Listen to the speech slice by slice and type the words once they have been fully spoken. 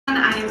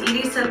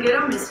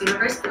Salguero, Miss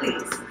Universe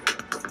Belize.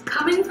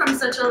 Coming from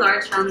such a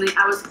large family,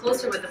 I was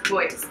closer with the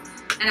boys,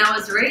 and I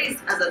was raised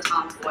as a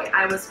tomboy.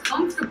 I was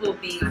comfortable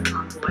being a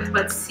tomboy,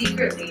 but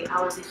secretly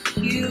I was a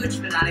huge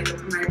fanatic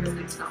of America's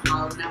Next Top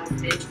Model, and I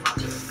would binge watch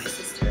it with my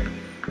sister.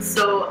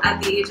 So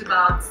at the age of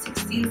about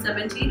 16,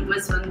 17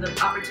 was when the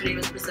opportunity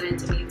was presented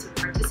to me to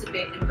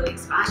participate in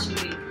Belize Fashion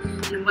Week.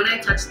 And when I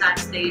touched that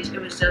stage, it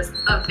was just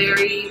a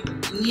very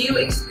new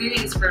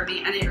experience for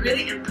me, and it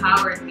really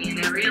empowered me.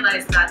 And I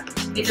realized that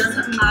it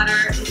doesn't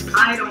matter if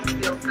I don't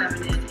feel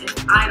feminine,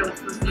 if I don't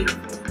feel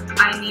beautiful.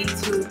 I need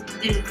to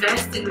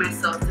invest in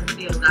myself to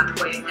feel that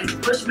way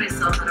and push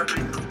myself out of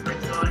my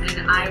comfort zone,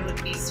 and I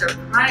would be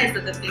surprised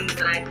at the things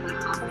that I can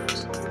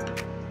accomplish.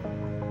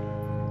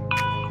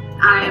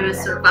 I am a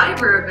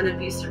survivor of an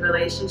abusive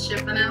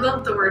relationship, and I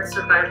love the word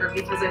survivor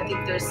because I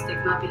think there's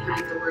stigma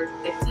behind the word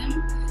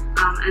victim.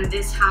 And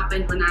this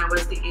happened when I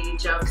was the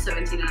age of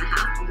 17 and a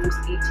half, almost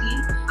 18.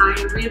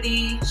 I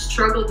really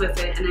struggled with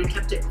it, and I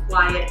kept it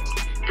quiet.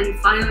 And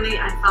finally,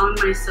 I found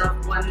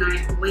myself one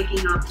night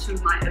waking up to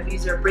my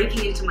abuser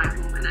breaking into my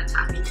home and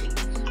attacking me.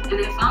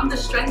 And I found the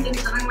strength in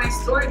telling my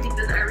story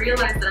because I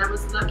realized that I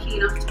was lucky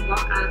enough to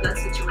walk out of that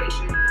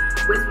situation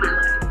with my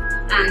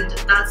life. And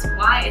that's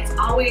why it's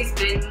always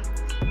been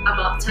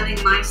about telling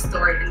my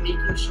story and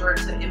making sure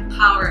to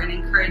empower and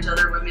encourage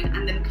other women,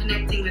 and then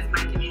connecting with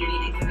my community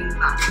and giving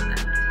back to them.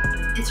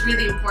 It's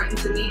really important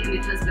to me, and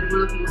it has been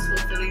one of the most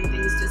fulfilling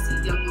things to see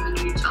young women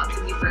reach out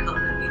to me for help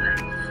and be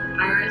like,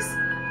 Iris,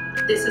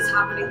 this is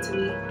happening to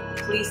me,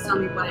 please tell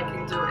me what I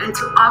can do. And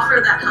to offer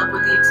that help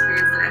with the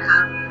experience that I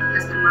have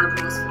has been one of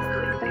the most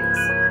fulfilling things.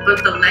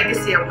 But the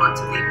legacy I want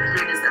to leave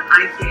behind is that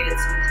I created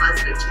some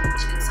positive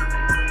change in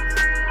somebody's life.